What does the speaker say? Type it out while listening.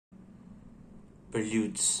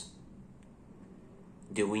Preludes.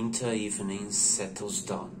 The winter evening settles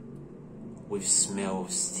down, with smell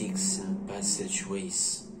of sticks and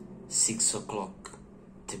passageways. 6 o'clock,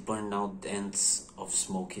 the burnt-out ends of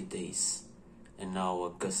smoky days, and now a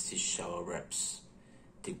gusty shower wraps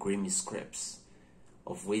the grimy scraps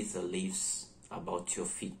of withered leaves about your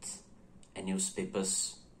feet, and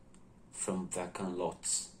newspapers from vacant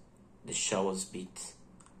lots. The showers beat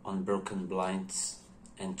on broken blinds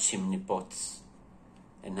and chimney pots,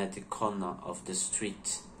 and at the corner of the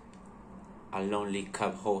street a lonely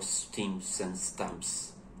cab horse steams and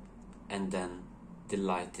stamps, and then the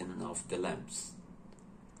lighting of the lamps.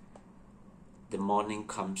 The morning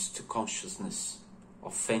comes to consciousness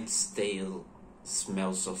of faint stale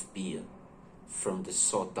smells of beer from the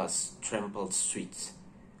sawdust trampled street,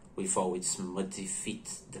 with all its muddy feet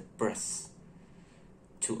that press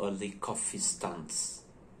to early coffee stands.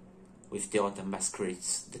 With the other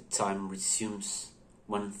masquerades, the time resumes.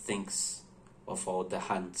 One thinks of all the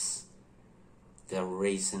hands they're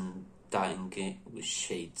raising, dying with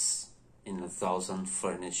shades in 1,000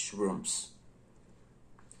 furnished rooms.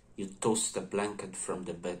 You tossed a blanket from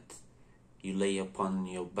the bed, you lay upon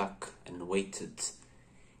your back and waited.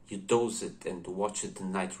 You dozed and watched the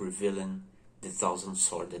night revealing the 1,000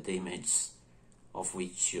 sordid images of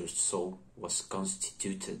which your soul was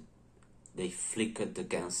constituted. They flickered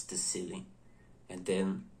against the ceiling, and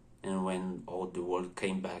then, and when all the world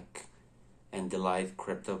came back, and the light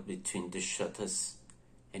crept up between the shutters,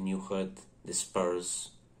 and you heard the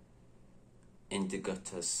spurs in the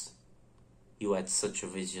gutters, you had such a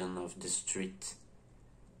vision of the street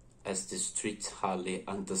as the street hardly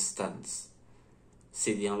understands,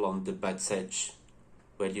 sitting along the bed's edge,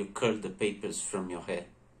 where you curled the papers from your hair,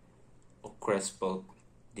 or grasped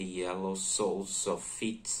the yellow soles of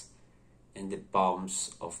feet in the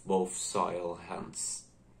palms of both soiled hands.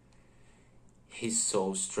 His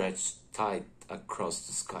soul stretched tight across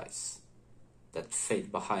the skies that fade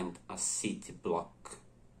behind a city block,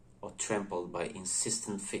 or trampled by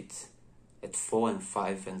insistent feet at 4 and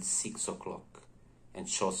 5 and 6 o'clock, and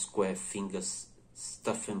short square fingers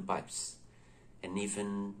stuffing pipes, and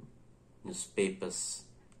even newspapers,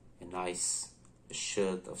 and eyes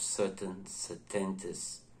assured of certain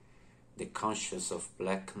certainties, the conscious of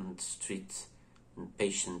blackened street,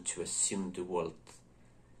 impatient to assume the world.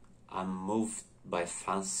 I'm moved by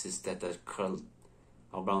fancies that are curled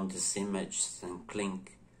around these images and cling,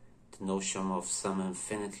 the notion of some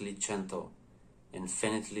infinitely gentle,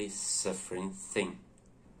 infinitely suffering thing.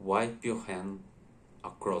 Wipe your hand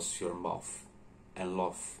across your mouth and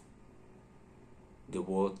laugh. The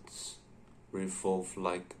words revolve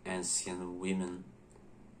like ancient women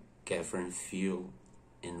gathering fuel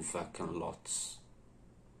in vacant lots.